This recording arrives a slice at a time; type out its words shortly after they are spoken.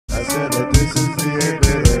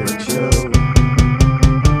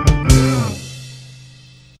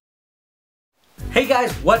Hey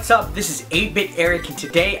guys, what's up? This is 8-Bit Eric, and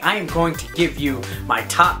today I am going to give you my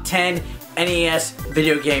top 10 NES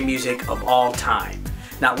video game music of all time.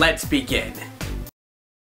 Now let's begin.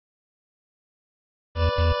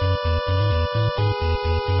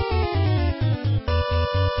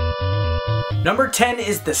 Number 10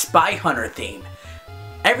 is the Spy Hunter theme.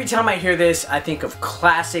 Every time I hear this, I think of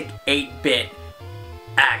classic 8-bit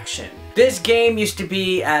action. This game used to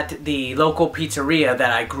be at the local pizzeria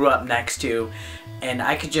that I grew up next to, and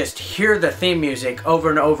I could just hear the theme music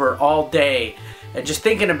over and over all day. And just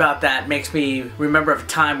thinking about that makes me remember a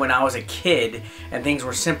time when I was a kid and things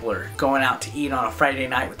were simpler. Going out to eat on a Friday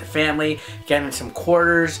night with the family, getting some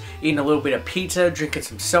quarters, eating a little bit of pizza, drinking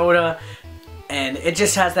some soda. And it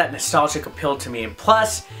just has that nostalgic appeal to me. And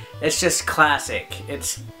plus, it's just classic.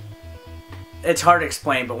 It's hard to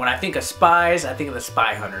explain, but when I think of spies, I think of the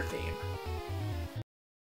Spy Hunter theme.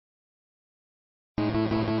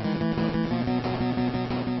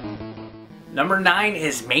 Number 9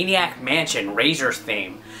 is Maniac Mansion, Razor's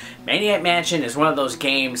theme. Maniac Mansion is one of those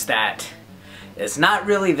games that is not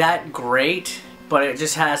really that great, but it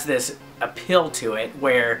just has this appeal to it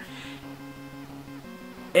where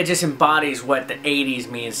it just embodies what the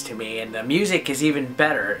 80s means to me, and the music is even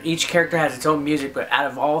better. Each character has its own music, but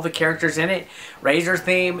out of all the characters in it, Razor's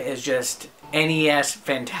theme is just NES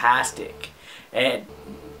fantastic. And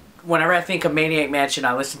whenever I think of Maniac Mansion,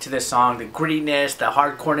 I listen to this song, the grittiness, the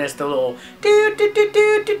hardcoreness, the little doo doo doo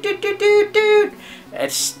doo doo doo doo doo doo.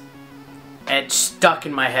 It's stuck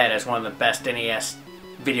in my head as one of the best NES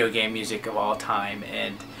video game music of all time,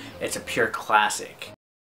 and it's a pure classic.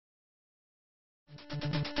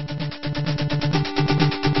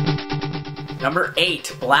 Number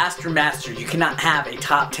 8, Blaster Master. You cannot have a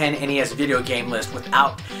top 10 NES video game list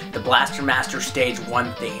without the Blaster Master Stage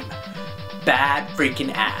 1 theme. Bad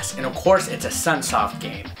freaking ass. And of course, it's a Sunsoft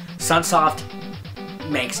game. Sunsoft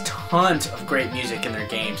makes tons of great music in their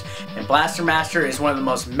games, and Blaster Master is one of the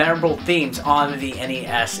most memorable themes on the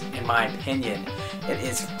NES in my opinion. It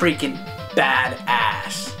is freaking bad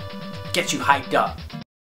ass. Gets you hyped up.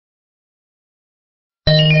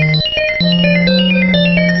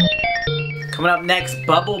 Coming up next,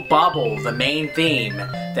 Bubble Bobble, the main theme.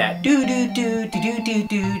 That do do do do do do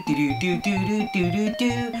do do do do do do do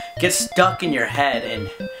do gets stuck in your head, and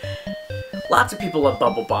lots of people love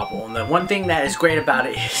Bubble Bobble. And the one thing that is great about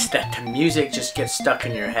it is that the music just gets stuck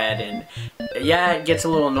in your head, and yeah, it gets a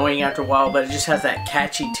little annoying after a while, but it just has that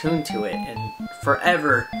catchy tune to it, and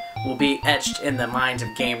forever will be etched in the minds of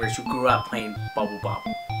gamers who grew up playing Bubble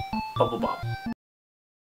Bobble. Bubble Bobble.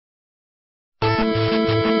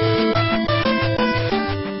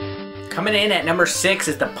 Coming in at number 6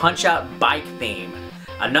 is the Punch-Out Bike theme.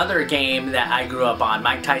 Another game that I grew up on.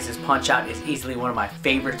 Mike Tyson's Punch-Out is easily one of my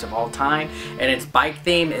favorites of all time, and its bike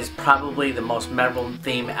theme is probably the most memorable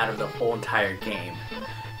theme out of the whole entire game.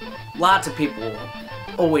 Lots of people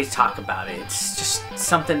always talk about it. It's just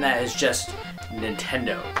something that is just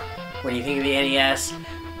Nintendo. When you think of the NES,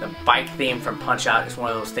 the bike theme from Punch-Out is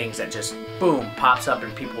one of those things that just, boom, pops up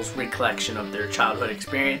in people's recollection of their childhood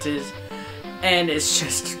experiences, and it's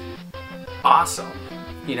just awesome,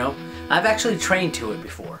 you know. I've actually trained to it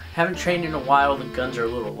before. Haven't trained in a while, the guns are a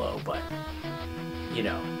little low, but you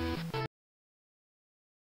know.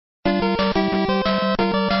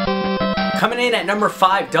 Coming in at number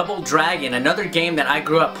 5, Double Dragon, another game that I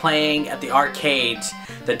grew up playing at the arcades.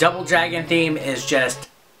 The Double Dragon theme is just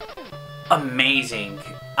amazing.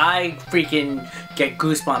 I freaking get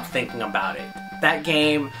goosebumps thinking about it. That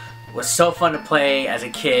game was so fun to play as a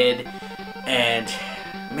kid, and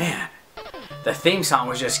man, the theme song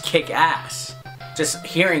was just kick-ass. Just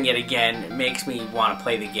hearing it again makes me want to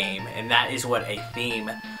play the game, and that is what a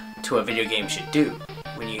theme to a video game should do.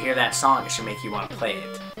 When you hear that song, it should make you want to play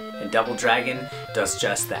it. And Double Dragon does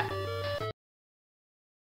just that.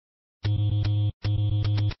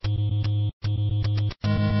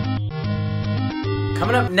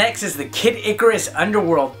 Coming up next is the Kid Icarus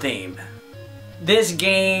Underworld theme. This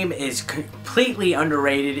game is completely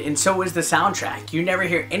underrated, and so is the soundtrack. You never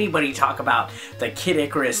hear anybody talk about the Kid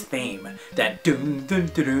Icarus theme. That dun dun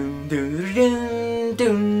dun dun dun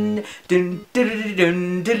dun dun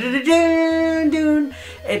dun dun dun dun.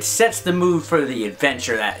 It sets the mood for the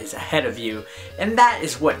adventure that is ahead of you, and that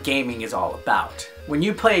is what gaming is all about. When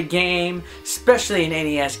you play a game, especially an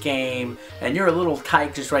NES game, and you're a little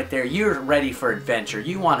tight just right there, you're ready for adventure.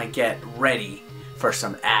 You want to get ready for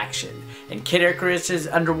some action. And Kid Icarus's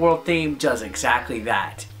Underworld theme does exactly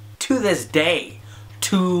that. To this day.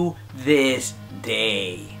 To this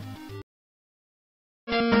day.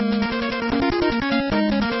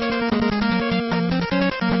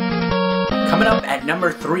 Coming up at number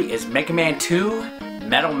 3 is Mega Man 2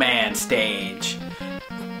 Metal Man Stage.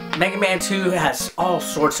 Mega Man 2 has all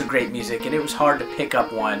sorts of great music, and it was hard to pick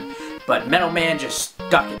up one, but Metal Man just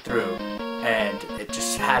stuck it through, and it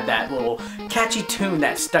just had that little catchy tune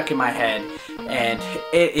that stuck in my head, and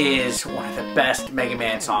it is one of the best Mega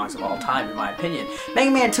Man songs of all time, in my opinion. Mega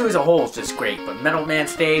Man 2 as a whole is just great, but Metal Man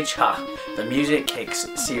Stage, the music kicks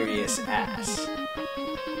serious ass.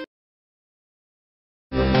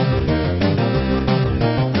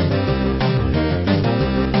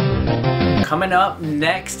 Coming up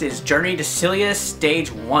next is Journey to Silius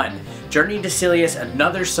Stage 1. Journey to Silius,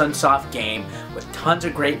 another Sunsoft game with tons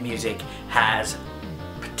of great music, has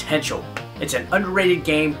potential. It's an underrated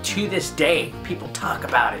game to this day. People talk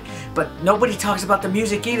about it, but nobody talks about the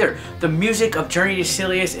music either. The music of Journey to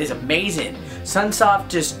Silius is amazing. Sunsoft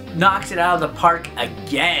just knocks it out of the park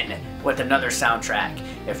again with another soundtrack.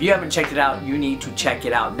 If you haven't checked it out, you need to check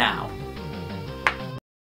it out now.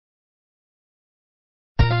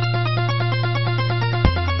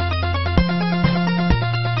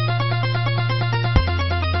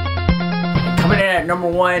 Coming in at number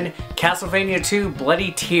 1, Castlevania 2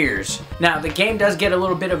 Bloody Tears. Now, the game does get a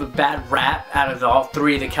little bit of a bad rap out of all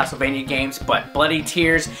 3 of the Castlevania games, but Bloody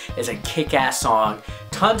Tears is a kick-ass song.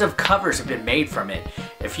 Tons of covers have been made from it.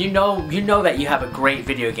 If you know that you have a great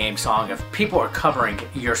video game song, if people are covering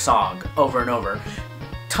your song over and over.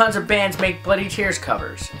 Tons of bands make Bloody Tears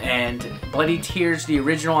covers, and Bloody Tears, the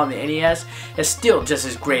original on the NES, is still just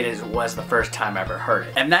as great as it was the first time I ever heard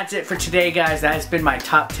it. And that's it for today, guys. That has been my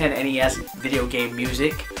top 10 NES video game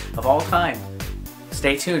music of all time.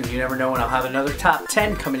 Stay tuned. You never know when I'll have another top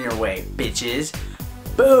 10 coming your way, bitches.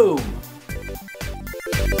 Boom!